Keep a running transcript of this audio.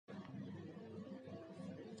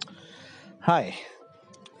Hi,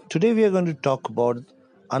 today we are going to talk about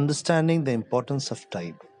understanding the importance of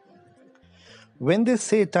time. When they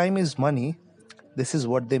say time is money, this is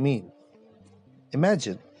what they mean.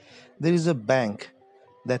 Imagine there is a bank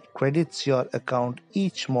that credits your account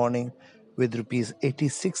each morning with rupees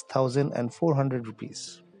 86,400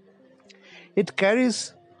 rupees. It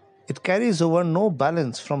carries it carries over no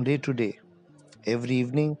balance from day to day. Every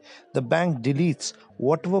evening, the bank deletes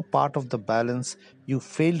whatever part of the balance you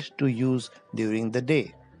failed to use during the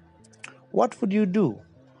day. What would you do?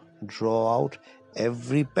 Draw out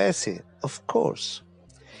every paise, of course.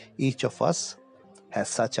 Each of us has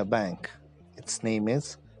such a bank. Its name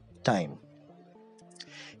is time.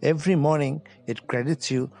 Every morning, it credits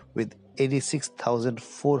you with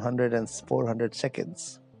 86,400 and 400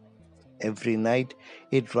 seconds. Every night,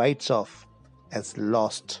 it writes off as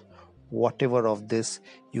lost whatever of this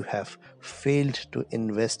you have failed to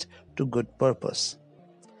invest to good purpose.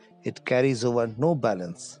 It carries over no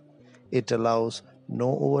balance. It allows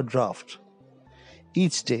no overdraft.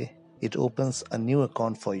 Each day, it opens a new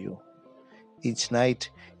account for you. Each night,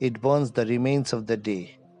 it burns the remains of the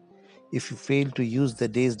day. If you fail to use the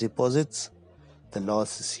day's deposits, the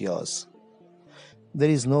loss is yours. There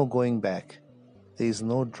is no going back. There is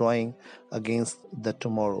no drawing against the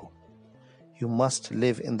tomorrow. You must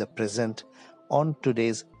live in the present on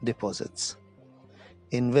today's deposits.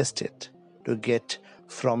 Invest it to get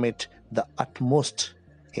from it the utmost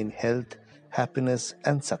in health, happiness,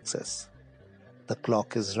 and success. The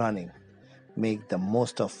clock is running. Make the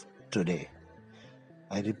most of today.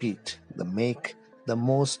 I repeat, make the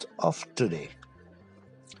most of today.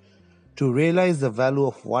 To realize the value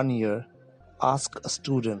of 1 year, ask a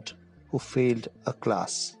student who failed a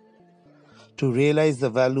class. To realize the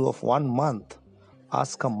value of 1 month,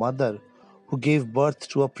 ask a mother who gave birth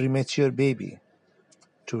to a premature baby.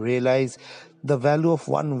 To realize the value of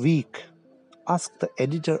 1 week, ask the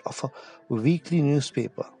editor of a weekly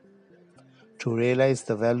newspaper. To realize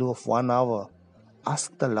the value of 1 hour,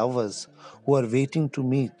 ask the lovers who are waiting to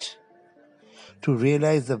meet. To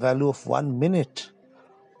realize the value of 1 minute,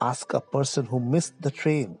 ask a person who missed the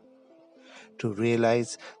train. To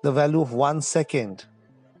realize the value of 1 second,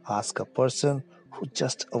 ask a person who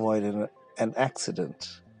just avoided an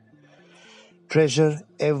accident. Treasure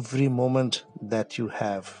every moment that you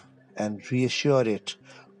have and reassure it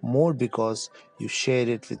more because you share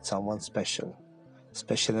it with someone special,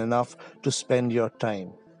 special enough to spend your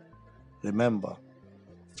time. Remember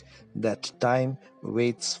that time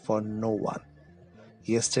waits for no one.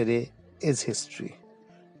 Yesterday is history.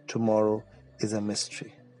 Tomorrow is a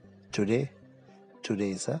mystery. Today, today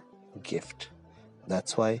is a gift.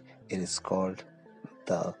 That's why it is called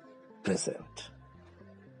the present.